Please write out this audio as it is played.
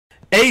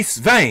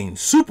Acevane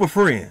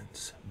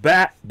Superfriends.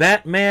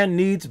 Batman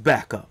needs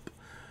backup.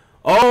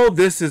 Oh,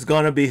 this is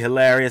going to be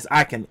hilarious.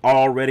 I can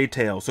already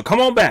tell. So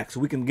come on back so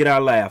we can get our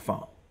laugh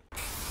on.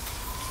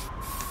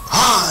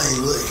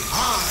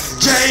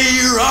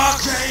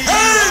 J-Rocc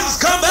has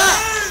come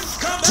back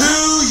to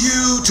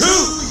you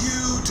too.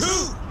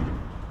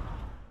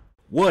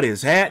 What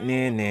is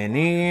happening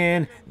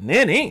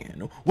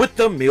with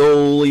the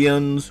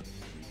millions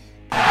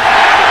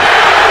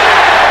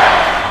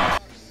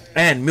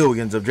and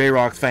millions of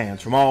J-Rocc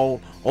fans from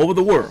all over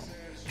the world?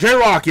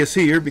 J-Rocc is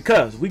here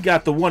because we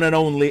got the one and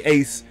only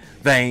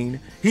Acevane.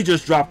 He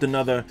just dropped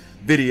another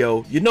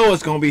video. You know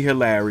it's gonna be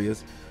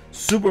hilarious.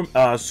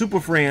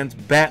 Superfriends,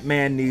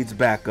 Batman needs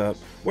backup.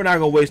 We're not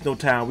gonna waste no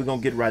time. We're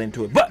gonna get right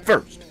into it. But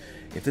first,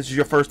 if this is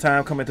your first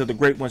time coming to the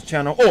Great Ones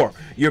channel, or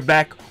you're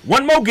back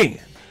one more again,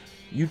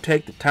 you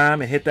take the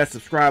time and hit that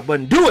subscribe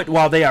button. Do it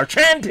while they are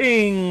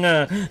chanting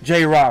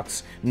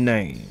J-Rocc's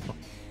name.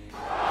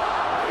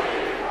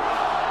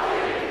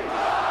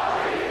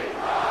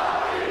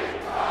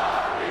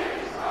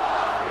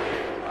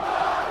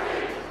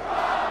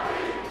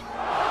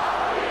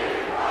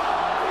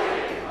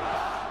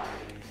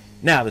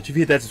 Now that you've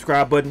hit that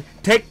subscribe button,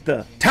 take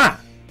the time,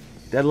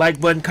 that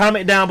like button,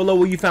 comment down below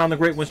where you found the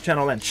Great Ones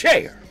channel, and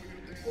share.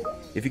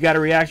 If you got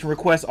a reaction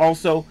request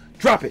also,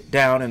 drop it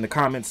down in the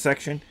comments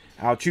section.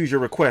 I'll choose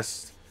your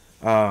requests.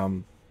 If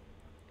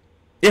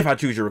I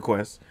choose your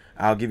request,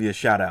 I'll give you a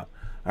shout out.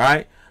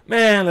 Alright?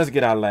 Man, let's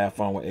get our laugh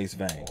on with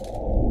Acevane.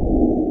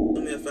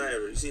 Do me a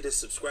favor, you see this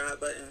subscribe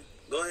button?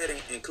 Go ahead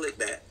and click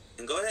that.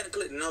 And go ahead and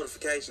click the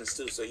notifications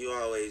too, so you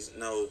always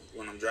know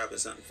when I'm dropping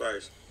something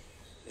first.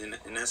 And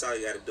that's all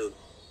you gotta do.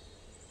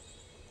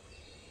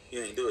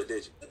 You ain't do it,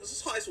 did you?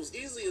 This heist was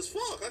easy as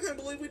fuck. I can't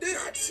believe we did it.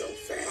 Not so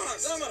fast.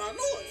 God damn it, I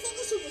know it. Fuck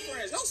the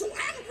Superfriends. Y'all so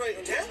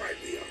aggravating, bro. Damn right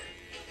we are.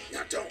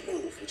 Now don't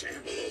move with your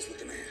Amber Rose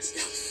looking ass.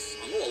 Yes.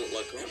 I know I look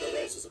like her. Amber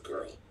Rose is a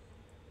girl.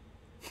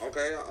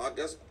 Okay, I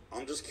guess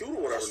I'm just cute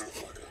or whatever now.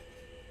 Fuck up.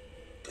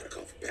 Gotta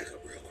call for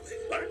backup real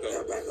quick. Backup?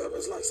 Yeah, backup.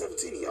 It's like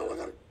 17 of y'all. I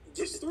gotta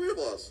get Just 3 of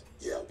us.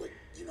 Yeah, but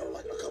you know,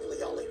 like a couple of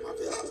y'all ain't my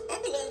villains.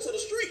 I belong to the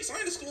streets. I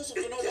ain't exclusive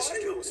to nobody. Yes,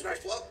 you do. It's right.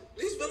 Fuck.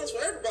 These villains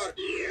for everybody.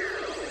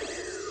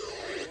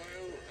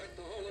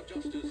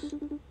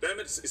 Damn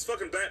it, it's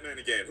fucking Batman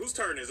again. Whose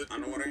turn is it? I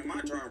know it ain't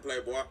my turn,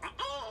 Playboy.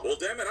 Well,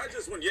 damn it, I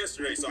just went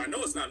yesterday, so I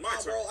know it's not my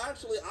turn. Bro,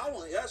 actually, I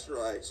went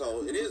yesterday,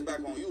 so it is back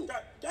on you.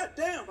 God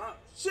damn,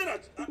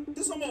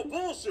 this some more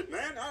bullshit,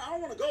 man. I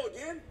don't want to go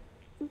again.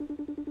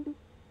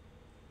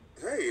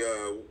 Hey,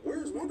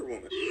 where's Wonder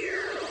Woman?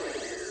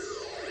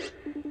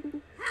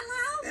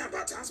 Hello? Damn,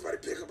 about time somebody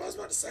pick up. I was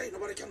about to say,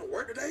 nobody come to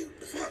work today? What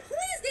the fuck? Who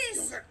is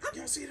this? You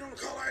don't see it on the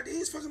call ID?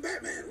 It's fucking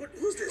Batman.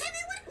 Who's this? Hey,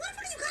 man, what the fuck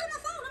are you calling my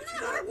phone? I'm If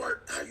you're not at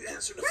work, how you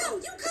answer the Bro,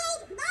 phone? you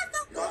called my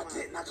phone. No, I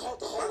didn't. I called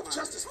the whole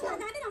Justice Hold on,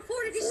 phone. I didn't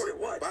forward this. Forwarded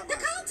what? The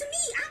call to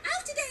me. I'm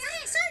out today. I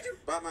had surgery.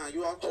 Batman,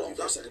 you off? Hold on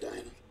for a second,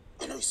 Diana.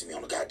 I know you see me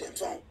on the goddamn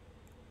phone.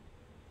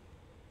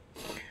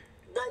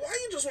 Bro, why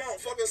you just want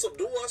to fucking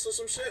subdue us or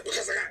some shit?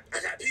 Because I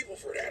got people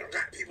for that. I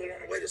got people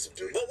on the way to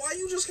subdue you. But why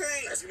you just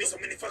can't? Asking me so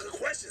many fucking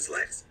questions,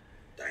 Lex.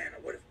 Diana,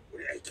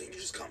 hey, can you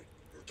just come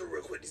through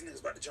real quick? These niggas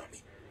about to jump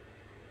me.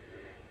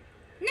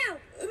 No.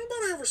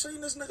 Anybody ever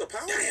seen this nigga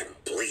power? Diana,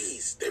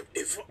 please. They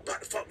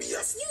about to fuck me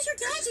up. Just use your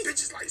gadget.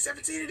 These bitches like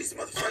 17 of these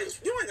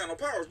motherfuckers. You ain't got no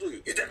powers, do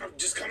you? You think I'm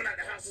just coming out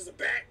the house as a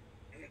bat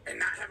and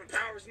not having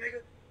powers,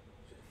 nigga?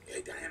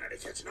 Hey, Diana, they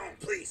catching on,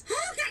 please.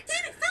 Oh, God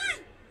damn it,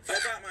 fine. Hey,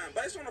 Batman,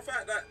 based on the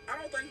fact that I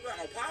don't think you got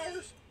no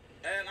powers,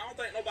 and I don't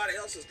think nobody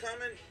else is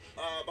coming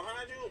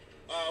behind you,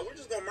 we're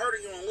just gonna murder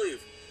you and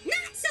leave.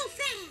 Not so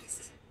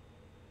fast.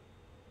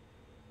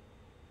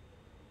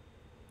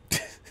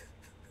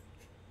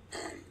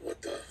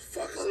 What the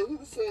fuck? Hey, who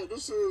the fuck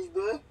this is,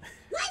 bro? What in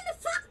the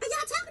fuck are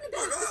y'all talking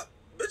about? Oh, God.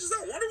 Bitches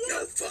don't Wonder No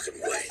Woman? fucking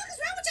What way. the fuck is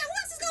wrong with y'all?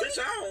 What's this gonna Bitch,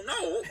 be? I don't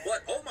know, but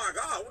oh my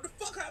God, what the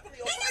fuck happened to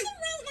your Ain't face?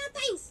 nothing wrong with my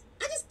face.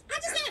 I just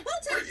had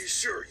Botox. Are you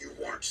sure you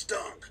weren't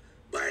stung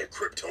by a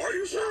kryptonite? Are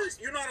you sure wasp?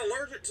 you're not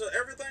allergic to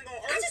everything on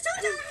Earth? I just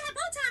told y'all I had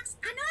Botox.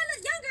 I know I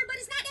look younger, but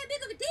it's not that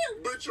big of a deal.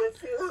 Bitch, your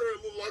forehead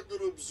look like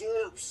it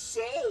absorbs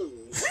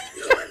souls.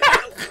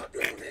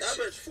 That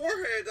bitch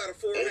forehead got a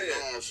forehead.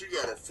 Oh, nah, she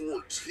got a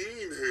 14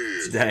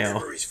 head. Damn.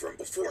 Memories from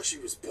before she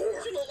was born.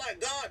 She look like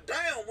God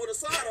damn with a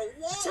side of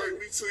whoa. Take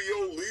me to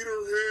your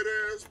leader head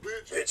ass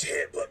bitch. Bitch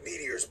headbutt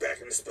meteors back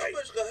into That space.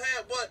 bitch could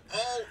have but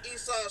all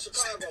east side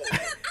Chicago. All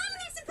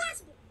that's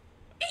impossible.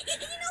 And you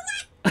know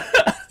what? What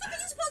the fuck are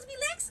you supposed to be,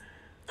 Lex?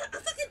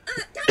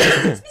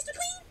 Dr. Mr.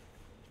 Clean?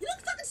 You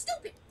look fucking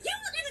stupid. You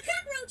look like a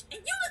cockroach, and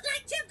you look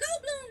like Jeff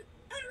Goldblum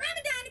on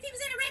Ramadan if he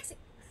was anorexic.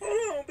 Hold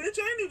on, bitch,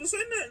 I ain't even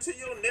say nothing to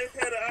your neck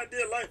had an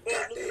idea like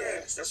Got the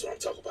ass. That's what I'm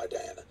talking about,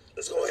 Diana.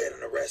 Let's go ahead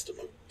and arrest him.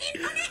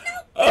 And on that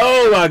note,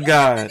 Oh my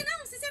God. fucking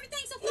on since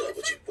everything's so Hold on,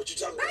 fucking fun. what you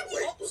talking about?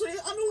 Wait, Oh, see,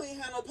 I knew he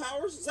ain't had no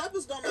powers.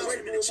 Zappa's dumb ass. wait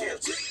a minute, chill.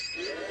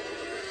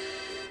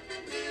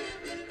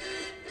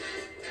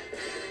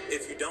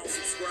 If you don't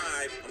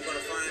subscribe, I'm gonna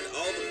find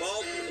all the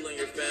bald people in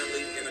your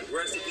family and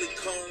aggressively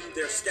comb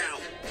their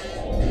scalp.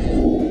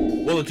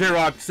 Well, the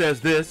J-Rocc says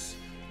this.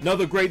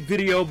 Another great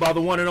video by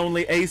the one and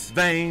only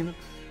Acevane.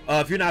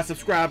 If you're not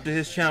subscribed to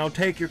his channel,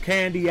 take your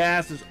candy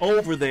asses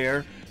over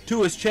there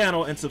to his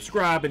channel and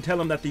subscribe and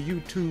tell him that the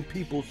YouTube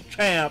people's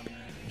champ,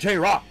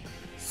 J-Rocc,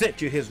 sent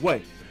you his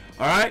way.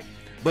 Alright?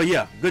 But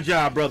yeah, good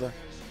job, brother.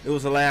 It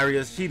was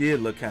hilarious. She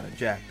did look kind of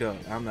jacked up.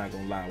 I'm not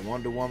gonna lie.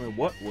 Wonder Woman,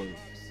 what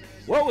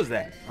was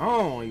that? I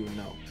don't even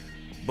know.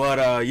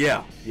 But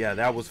yeah,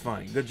 that was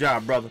funny. Good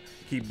job, brother.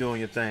 Keep doing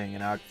your thing,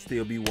 and I'll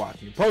still be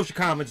watching. Post your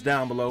comments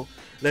down below.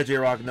 Let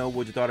J-Rocc know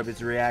what you thought of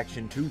his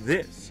reaction to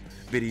this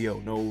video.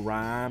 No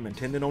rhyme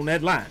intended on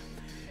that line.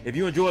 If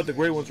you enjoyed the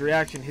Great One's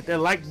reaction, hit that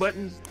like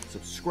button,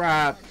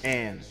 subscribe,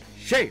 and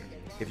share.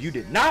 If you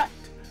did not,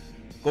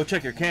 go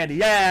check your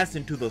candy ass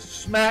into the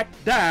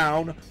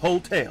Smackdown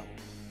Hotel.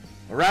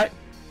 Alright?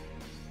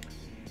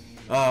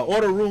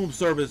 Order room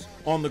service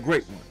on the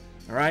Great One.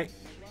 Alright?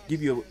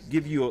 Give you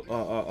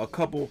a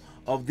couple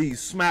of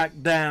these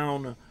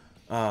Smackdown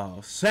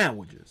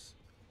sandwiches.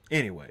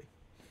 Anyway.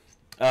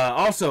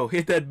 Also,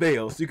 hit that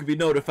bell so you can be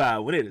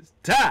notified when it is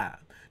time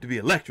to be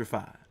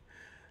electrified.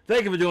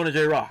 Thank you for joining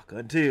J-Rocc.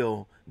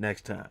 Until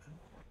next time.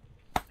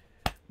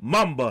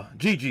 Mamba,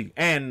 Gigi,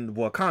 and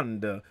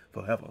Wakanda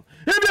forever.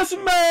 If you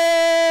smell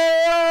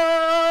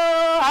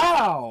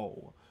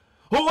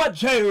what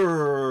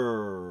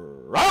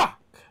J-Rocc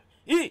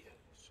is.